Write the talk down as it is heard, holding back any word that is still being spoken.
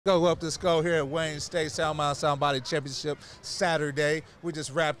Go up to score here at Wayne State Soundbody Championship Saturday. We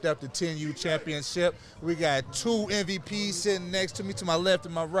just wrapped up the 10U Championship. We got two MVPs sitting next to me, to my left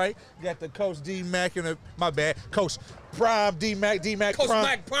and my right. We got the Coach D-Mac and Coach Prime D-Mac, Coach Prime.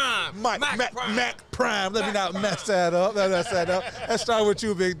 Mac Prime. Mac Prime. Let me not mess that up. Let's start with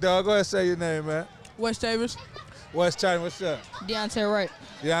you, big dog. Go ahead and say your name, man. Wes Davis. Wes China, what's up? Deontay Wright.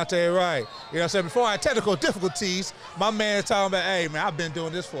 Deontay Wright. You know what I'm saying? Before I had technical difficulties, my man talking about, hey, man, I've been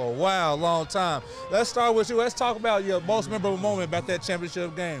doing this for a while, a long time. Let's start with you. Let's talk about your most memorable moment about that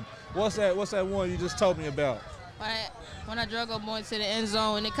championship game. What's that one you just told me about? When I drug up going to the end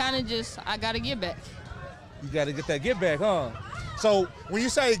zone, and it kind of just, I got to get back. You got to get that get back, huh? So when you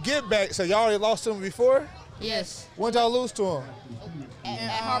say get back, so y'all already lost to him before? Yes. When did y'all lose to him?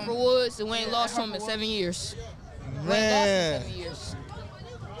 At Harper Woods, and we ain't lost to him in 7 years. Man.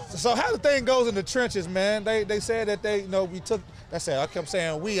 So how the thing goes in the trenches, man? They said that we took. That's it. I kept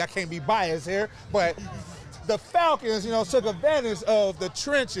saying we. I can't be biased here, but the Falcons, took advantage of the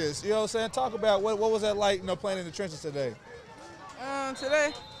trenches. You know what I'm saying? Talk about what was that like, playing in the trenches today?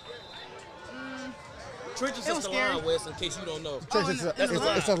 Today. Trenches is the line, Wes, in case you don't know.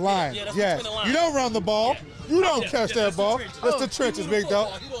 It's a line. Yeah, yes. You don't run the ball. You don't catch that ball. That's the trenches, big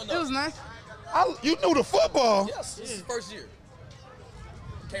dog. It was nice. You knew the football. Yes, this is first year.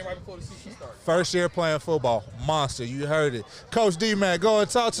 Came right before the season started. First year playing football. Monster, you heard it. Coach D-Man, go and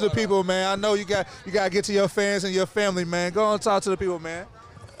talk to the people, man. I know you got to get to your fans and your family, man. Go and talk to the people, man.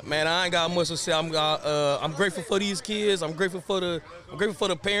 Man, I ain't got much to say. I'm grateful for these kids. I'm grateful for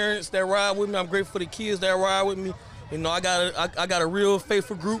the parents that ride with me. I'm grateful for the kids that ride with me. I got a real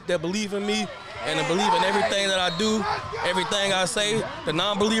faithful group that believe in me and that believe in everything that I do, everything I say. The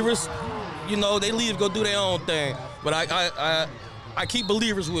non-believers, they leave, go do their own thing. But I keep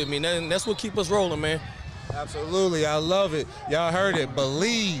believers with me, and that's what keep us rolling, man. Absolutely, I love it. Y'all heard it.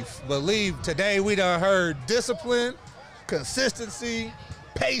 Believe. Today we done heard discipline, consistency,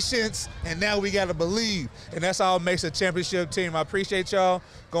 patience, and now we got to believe. And that's all makes a championship team. I appreciate y'all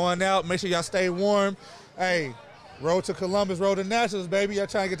going out. Make sure y'all stay warm. Hey, road to Columbus, road to Nationals, baby. Y'all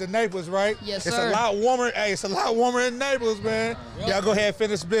trying to get to Naples, right? Yes, it's sir. It's a lot warmer. Hey, it's a lot warmer in Naples, man. Y'all go ahead and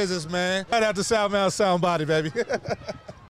finish business, man. Right after Southbound Soundbody, baby.